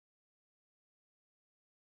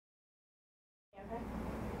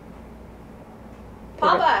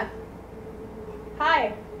Papa.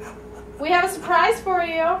 Hi. We have a surprise for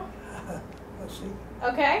you. Let's see.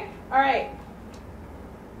 Okay? All right.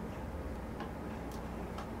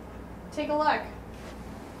 Take a look.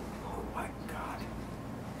 Oh my God.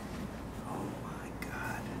 Oh my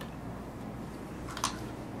God.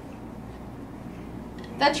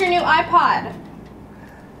 That's your new iPod.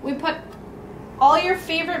 We put all your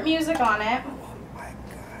favorite music on it. Oh my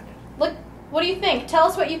God. Look, what do you think? Tell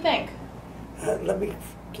us what you think. Let me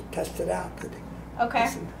test it out. Okay.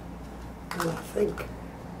 Listen. And I think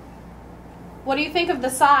What do you think of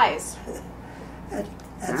the size? that's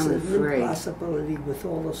I'm a new afraid possibility with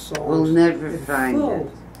all the songs. we'll never It's find full,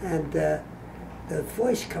 it. and the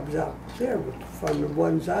voice comes out clear from the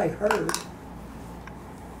ones I heard.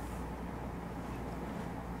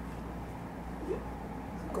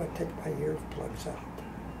 I'm going to take my earplugs out.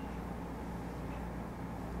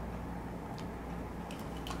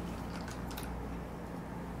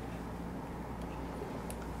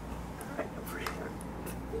 Right over here.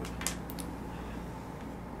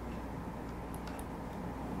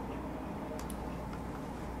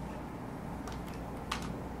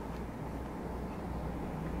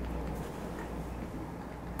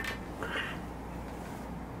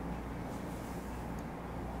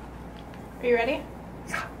 Are you ready?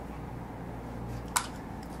 Yeah.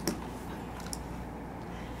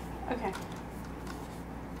 Okay.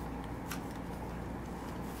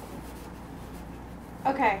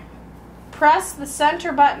 Okay. Press the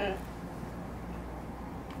center button.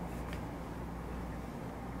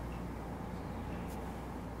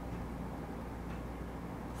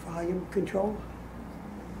 Volume control.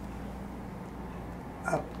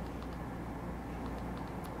 Up.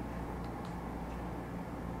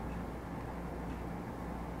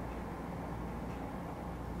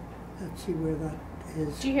 Let's see where that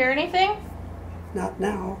is. Do you hear anything? Not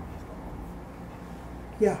now.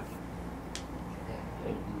 Yeah.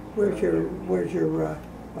 Where's your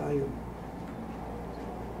volume?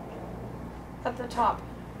 At the top.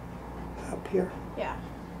 Up here? Yeah.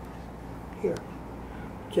 Here.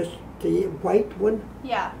 Just the white one?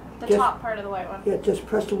 Yeah. The Just- top part of the white one. Yeah, just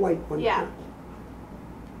press the white one. Yeah.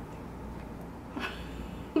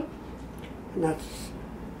 And that's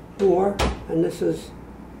more, and this is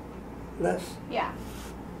less. Yeah.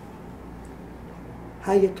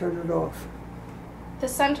 How you turn it off? The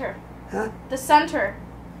center. Huh? The center.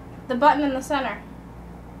 The button in the center.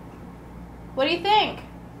 What do you think?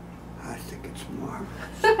 I think it's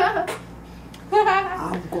marvelous.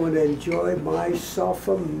 I'm going to enjoy myself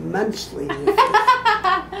immensely with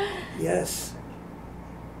this. Yes.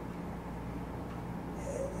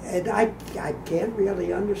 And I can't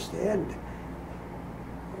really understand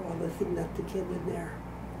all the thing that they get in there.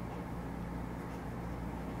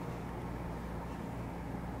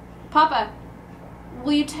 Papa,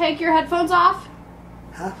 will you take your headphones off?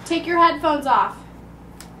 Huh? Take your headphones off.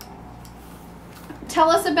 Tell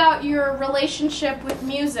us about your relationship with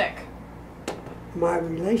music. My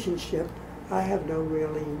relationship, I have no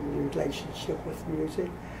really relationship with music.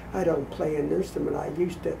 I don't play an instrument. I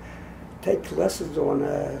used to take lessons on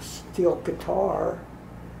a steel guitar,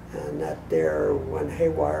 and that there went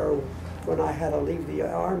haywire when I had to leave the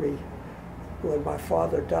army. When my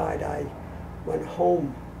father died, I went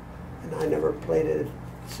home, and I never played it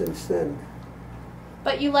since then.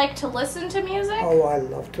 But you like to listen to music? Oh, I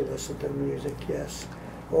love to listen to music, yes.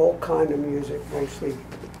 All kind of music, mostly.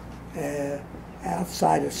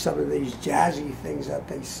 Outside of some of these jazzy things that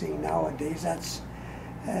they sing nowadays, that's,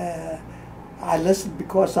 I listen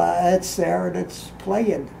because it's there and it's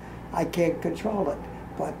playing. I can't control it,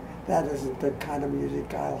 but that isn't the kind of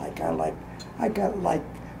music I like. I got like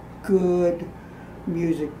good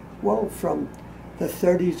music, well, from the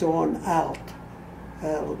 30s on out.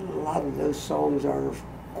 A lot of those songs are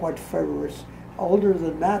quite favorites. Older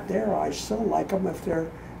than that there, I still like them if they're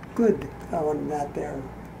good on that there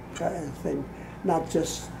thing. Not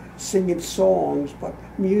just singing songs, but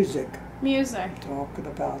music. Music. Talking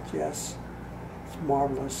about, yes. It's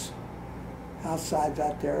marvelous. Outside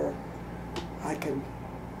that there, I can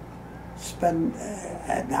spend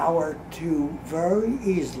an hour or two very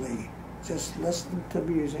easily just listening to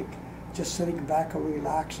music, just sitting back and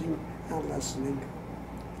relaxing and listening.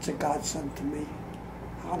 It's a godsend to me,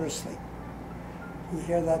 honestly. You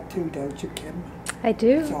hear that too, don't you, Kim? I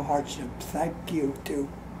do. It's a hardship. Thank you, too.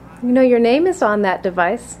 You know, your name is on that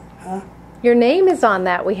device. Huh? Your name is on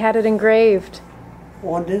that. We had it engraved.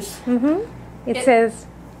 On this? Mm-hmm. It says,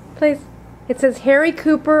 please, it says Harry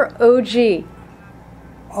Cooper OG.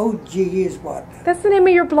 OG is what? That's the name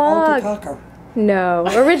of your Alta blog. Tucker. No,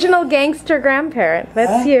 original gangster grandparent.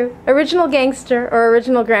 That's Huh? you. Original gangster or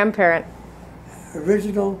original grandparent.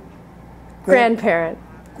 original grandparent.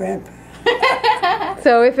 Grandparent.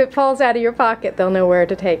 So if it falls out of your pocket, they'll know where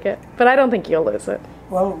to take it. But I don't think you'll lose it.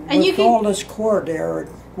 Well, And with all this cord there, it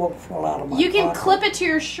won't fall out of my pocket. You can clip it to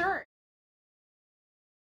your shirt.